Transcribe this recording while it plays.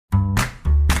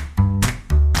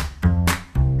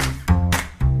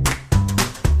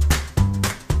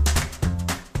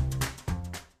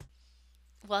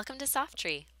Welcome to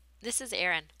Softree. This is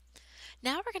Erin.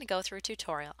 Now we're going to go through a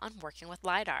tutorial on working with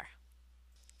LiDAR.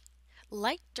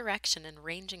 Light direction and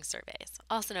ranging surveys,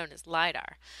 also known as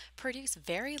LiDAR, produce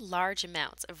very large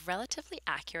amounts of relatively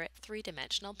accurate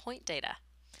three-dimensional point data.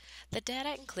 The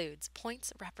data includes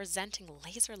points representing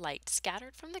laser light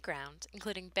scattered from the ground,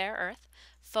 including bare earth,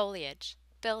 foliage,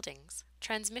 buildings,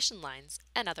 transmission lines,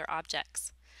 and other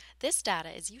objects. This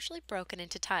data is usually broken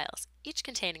into tiles, each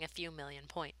containing a few million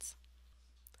points.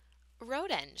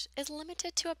 RoadEng is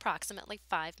limited to approximately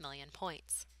 5 million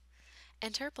points.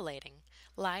 Interpolating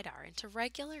LiDAR into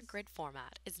regular grid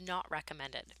format is not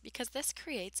recommended because this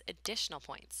creates additional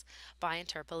points by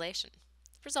interpolation,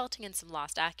 resulting in some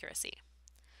lost accuracy.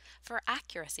 For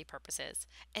accuracy purposes,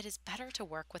 it is better to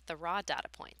work with the raw data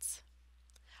points.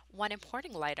 When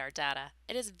importing LiDAR data,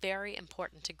 it is very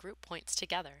important to group points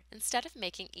together instead of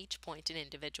making each point an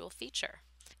individual feature.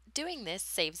 Doing this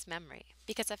saves memory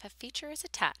because if a feature is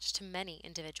attached to many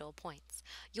individual points,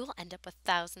 you will end up with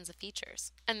thousands of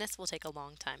features, and this will take a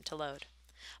long time to load.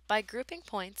 By grouping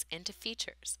points into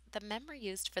features, the memory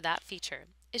used for that feature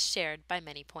is shared by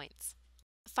many points.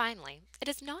 Finally, it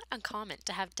is not uncommon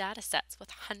to have data sets with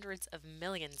hundreds of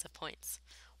millions of points,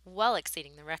 well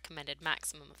exceeding the recommended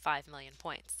maximum of 5 million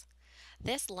points.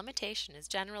 This limitation is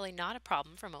generally not a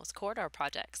problem for most corridor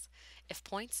projects if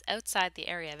points outside the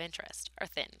area of interest are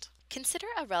thinned. Consider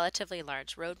a relatively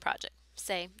large road project,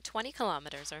 say 20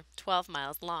 kilometers or 12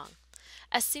 miles long.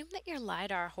 Assume that your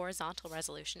LiDAR horizontal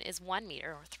resolution is 1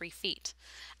 meter or 3 feet,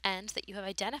 and that you have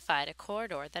identified a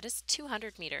corridor that is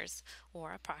 200 meters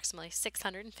or approximately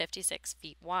 656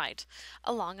 feet wide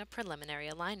along a preliminary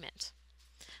alignment.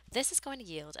 This is going to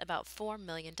yield about 4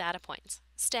 million data points,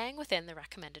 staying within the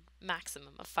recommended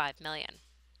maximum of 5 million.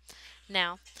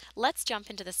 Now, let's jump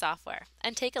into the software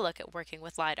and take a look at working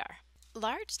with LiDAR.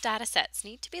 Large data sets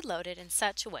need to be loaded in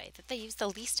such a way that they use the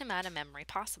least amount of memory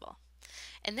possible.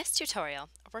 In this tutorial,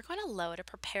 we're going to load a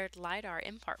prepared LiDAR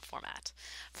import format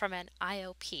from an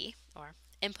IOP, or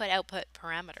Input-Output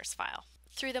Parameters file.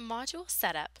 Through the Module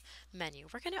Setup menu,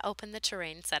 we're going to open the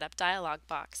Terrain Setup dialog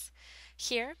box.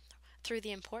 Here, through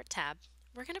the Import tab,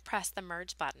 we're going to press the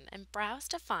Merge button and browse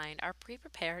to find our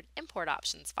pre-prepared import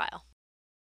options file.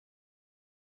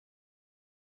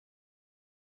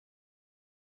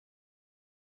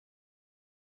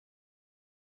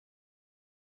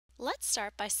 Let's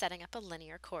start by setting up a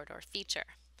linear corridor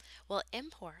feature. We'll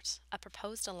import a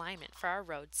proposed alignment for our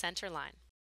road center line.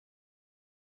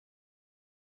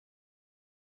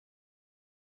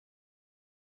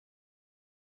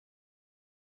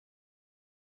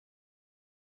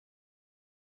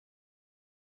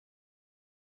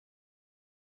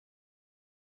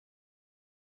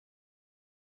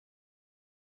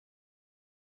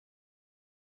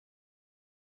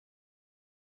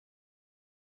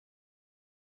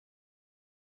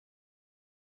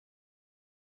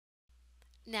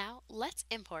 Now, let's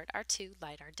import our two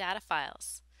LiDAR data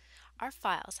files. Our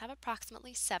files have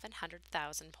approximately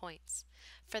 700,000 points.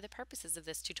 For the purposes of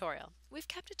this tutorial, we've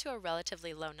kept it to a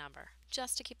relatively low number,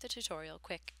 just to keep the tutorial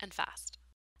quick and fast.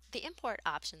 The import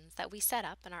options that we set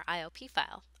up in our IOP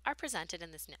file are presented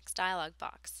in this next dialog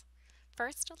box.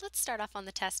 First, let's start off on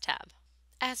the Test tab.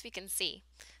 As we can see,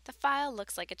 the file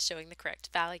looks like it's showing the correct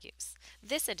values.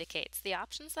 This indicates the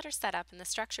options that are set up in the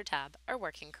Structure tab are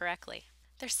working correctly.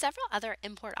 There's several other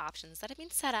import options that have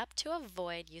been set up to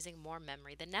avoid using more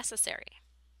memory than necessary.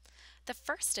 The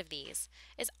first of these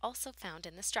is also found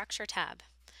in the Structure tab.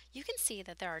 You can see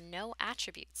that there are no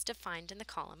attributes defined in the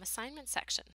column assignment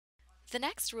section. The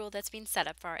next rule that's been set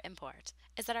up for our import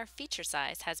is that our feature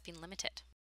size has been limited.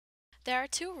 There are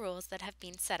two rules that have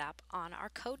been set up on our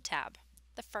Code tab.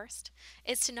 The first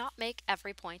is to not make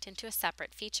every point into a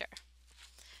separate feature.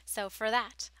 So for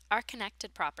that, our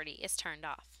connected property is turned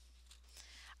off.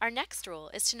 Our next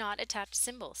rule is to not attach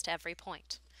symbols to every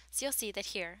point. So you'll see that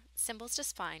here, symbols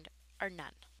defined are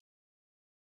none.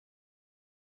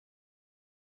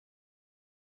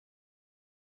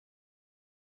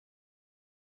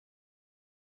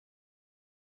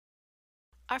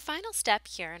 Our final step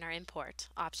here in our Import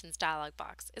Options dialog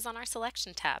box is on our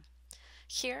Selection tab.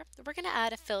 Here, we're going to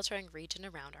add a filtering region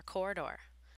around our corridor.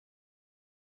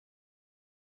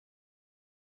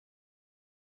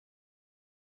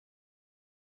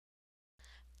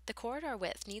 The corridor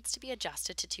width needs to be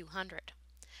adjusted to 200.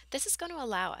 This is going to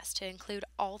allow us to include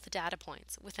all the data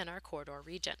points within our corridor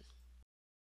region.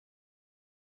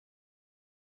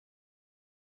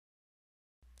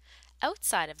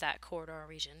 Outside of that corridor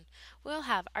region, we'll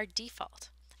have our default,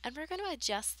 and we're going to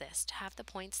adjust this to have the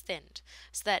points thinned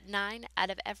so that 9 out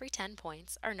of every 10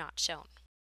 points are not shown.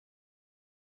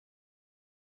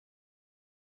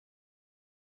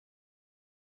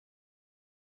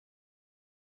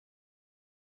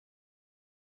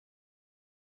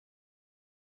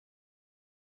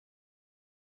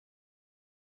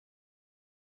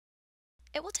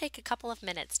 It will take a couple of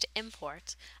minutes to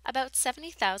import about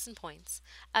 70,000 points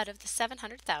out of the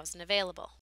 700,000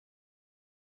 available.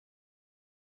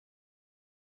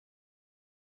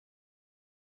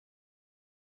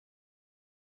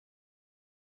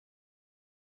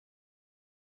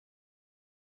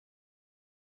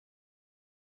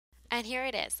 And here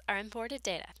it is, our imported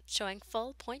data, showing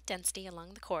full point density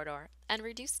along the corridor and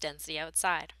reduced density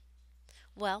outside.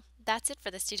 Well, that's it for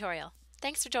this tutorial.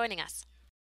 Thanks for joining us.